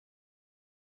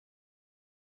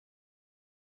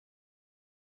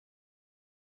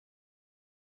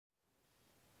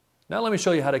Now let me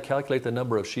show you how to calculate the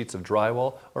number of sheets of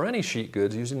drywall or any sheet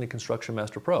goods using the Construction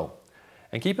Master Pro.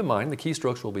 And keep in mind the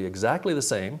keystrokes will be exactly the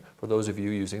same for those of you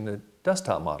using the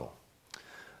desktop model.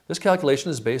 This calculation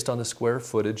is based on the square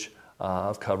footage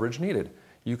of coverage needed.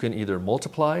 You can either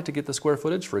multiply to get the square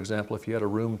footage. For example, if you had a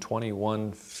room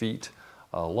 21 feet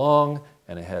long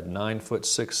and it had 9-foot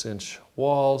 6-inch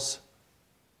walls,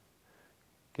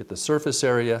 get the surface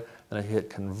area, and I hit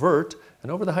convert, and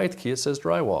over the height key it says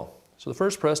drywall. So the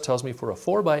first press tells me for a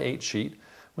 4x8 sheet,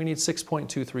 we need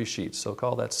 6.23 sheets, so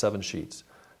call that 7 sheets.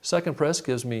 Second press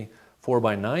gives me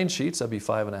 4x9 sheets, that'd be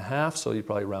 5.5, so you'd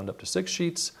probably round up to 6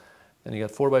 sheets. And you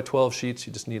got 4x12 sheets,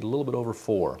 you just need a little bit over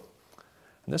 4.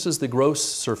 And this is the gross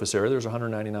surface area. There's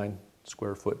 199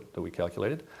 square foot that we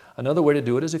calculated. Another way to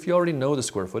do it is if you already know the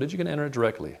square footage, you can enter it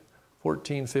directly.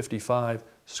 1455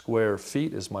 square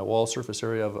feet is my wall surface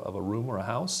area of a room or a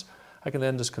house. I can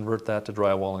then just convert that to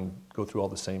drywall and go through all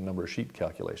the same number of sheet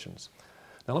calculations.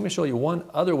 Now let me show you one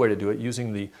other way to do it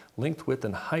using the length, width,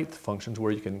 and height functions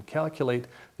where you can calculate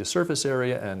the surface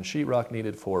area and sheetrock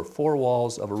needed for 4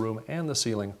 walls of a room and the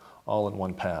ceiling all in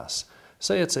one pass.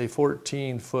 Say it's a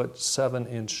 14-foot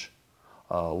 7-inch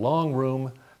long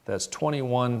room that's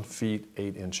 21 feet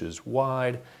 8 inches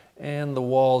wide, and the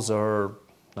walls are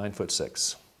 9-foot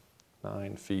 6,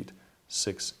 9 feet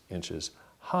 6 inches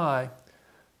high.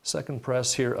 Second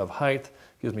press here of height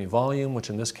gives me volume,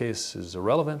 which in this case is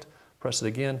irrelevant. Press it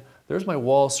again. There's my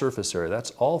wall surface area.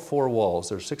 That's all 4 walls.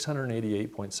 There's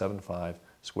 688.75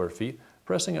 square feet.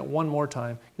 Pressing it one more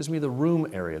time gives me the room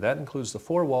area. That includes the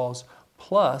 4 walls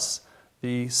plus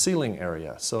the ceiling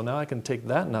area. So now I can take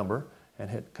that number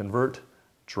and hit convert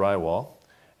drywall.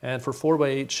 And for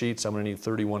 4x8 sheets, I'm going to need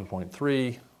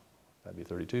 31.3, that'd be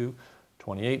 32,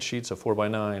 28 sheets of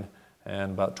 4x9,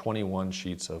 and about 21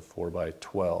 sheets of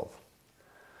 4x12.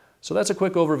 So that's a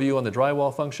quick overview on the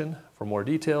drywall function. For more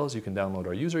details, you can download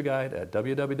our user guide at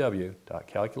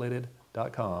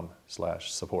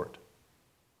www.calculated.com/support.